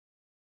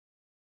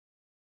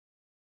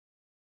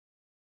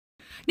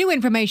New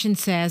information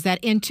says that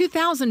in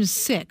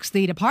 2006,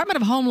 the Department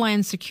of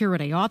Homeland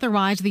Security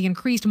authorized the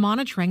increased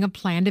monitoring of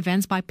planned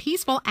events by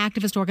peaceful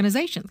activist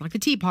organizations like the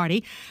Tea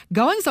Party,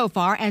 going so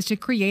far as to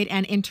create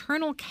an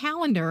internal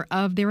calendar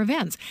of their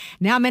events.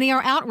 Now many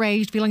are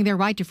outraged, feeling their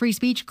right to free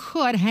speech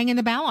could hang in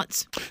the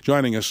balance.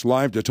 Joining us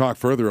live to talk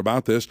further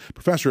about this,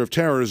 Professor of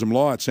Terrorism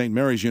Law at St.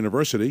 Mary's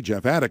University,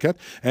 Jeff Addicott,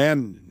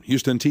 and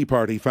Houston Tea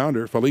Party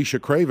founder Felicia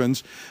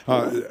Cravens.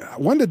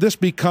 When did this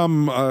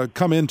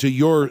come into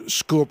your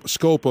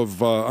scope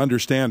of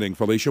understanding,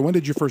 Felicia? When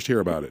did you first hear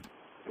about it?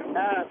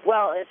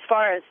 Well, as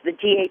far as the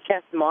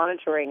DHS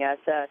monitoring us,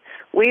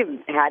 we've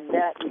had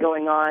that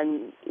going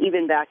on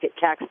even back at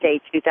Tax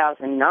Day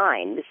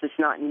 2009. This is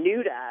not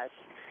new to us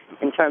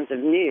in terms of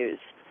news.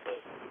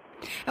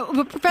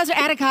 Professor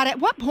Addicott, at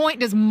what point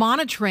does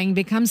monitoring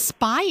become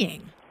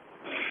spying?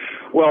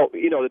 Well,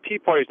 the Tea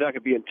Party is not going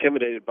to be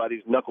intimidated by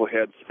these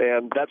knuckleheads,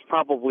 and that's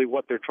probably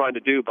what they're trying to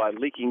do by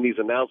leaking these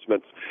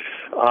announcements.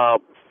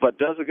 But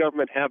does the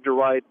government have the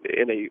right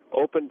in an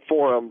open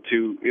forum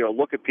to,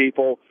 look at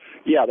people?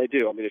 Yeah, they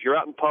do. I mean, if you're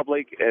out in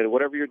public and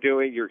whatever you're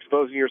doing, you're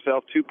exposing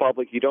yourself to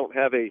public, you don't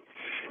have a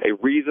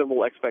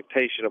reasonable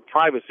expectation of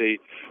privacy.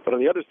 But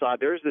on the other side,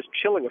 there is this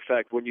chilling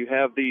effect when you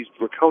have these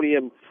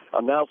draconian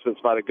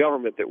announcements by the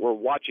government that we're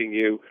watching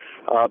you.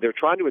 They're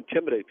trying to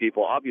intimidate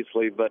people,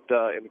 obviously, but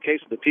in the case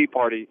of the Tea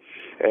Party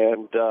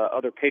and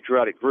other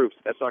patriotic groups,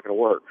 that's not going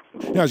to work.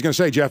 Yeah, I was going to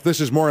say, Jeff,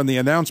 this is more in the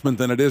announcement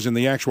than it is in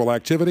the actual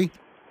activity.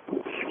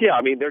 Yeah,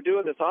 I mean, they're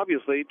doing this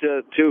obviously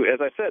to, as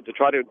I said, to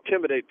try to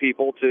intimidate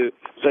people, to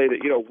say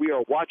that, we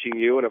are watching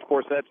you. And, of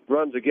course, that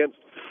runs against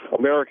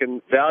American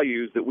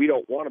values that we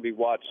don't want to be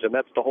watched. And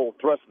that's the whole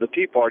thrust of the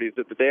Tea Party, is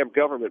that the damn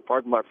government,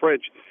 pardon my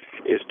French,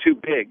 is too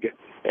big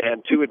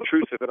and too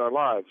intrusive in our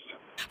lives.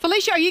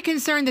 Felicia, are you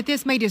concerned that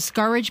this may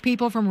discourage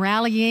people from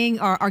rallying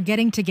or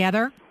getting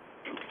together?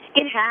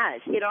 It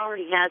has. It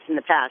already has in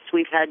the past.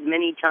 We've had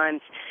many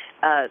times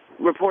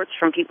reports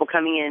from people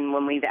coming in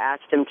when we've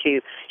asked them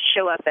to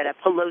show up at a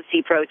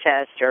Pelosi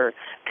protest or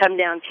come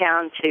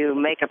downtown to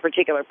make a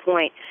particular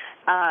point.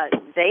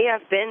 They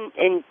have been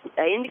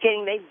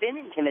indicating they've been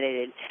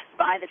intimidated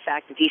by the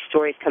fact that these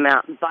stories come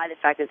out, by the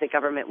fact that the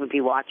government would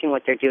be watching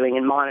what they're doing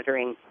and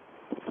monitoring.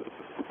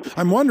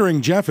 I'm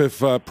wondering, Jeff,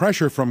 if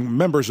pressure from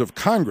members of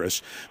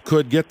Congress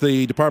could get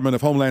the Department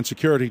of Homeland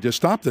Security to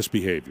stop this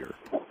behavior.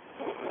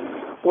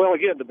 Well,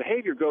 again, the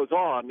behavior goes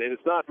on, and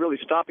it's not really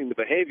stopping the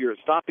behavior;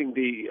 it's stopping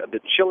the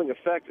chilling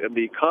effect and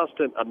the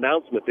constant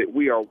announcement that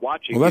we are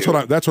watching. Well,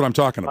 that's what I'm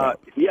talking about.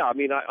 Yeah, I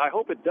mean, I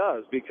hope it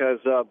does, because.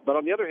 But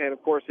on the other hand,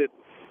 of course,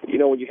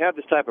 when you have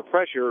this type of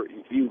pressure,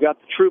 you've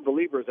got the true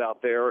believers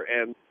out there,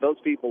 and those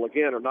people,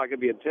 again, are not going to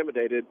be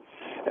intimidated.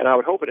 And I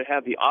would hope it would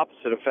have the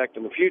opposite effect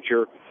in the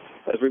future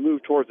as we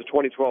move towards the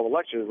 2012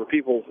 elections, where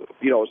people,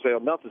 say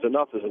enough is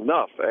enough is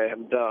enough,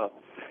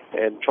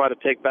 and try to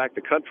take back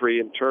the country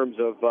in terms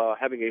of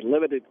having a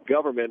limited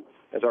government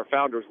as our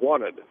founders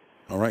wanted.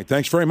 All right.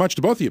 Thanks very much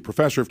to both of you.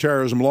 Professor of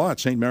Terrorism Law at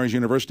St. Mary's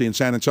University in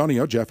San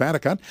Antonio, Jeff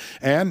Addicott,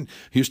 and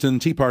Houston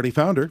Tea Party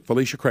founder,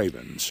 Felicia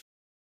Cravens.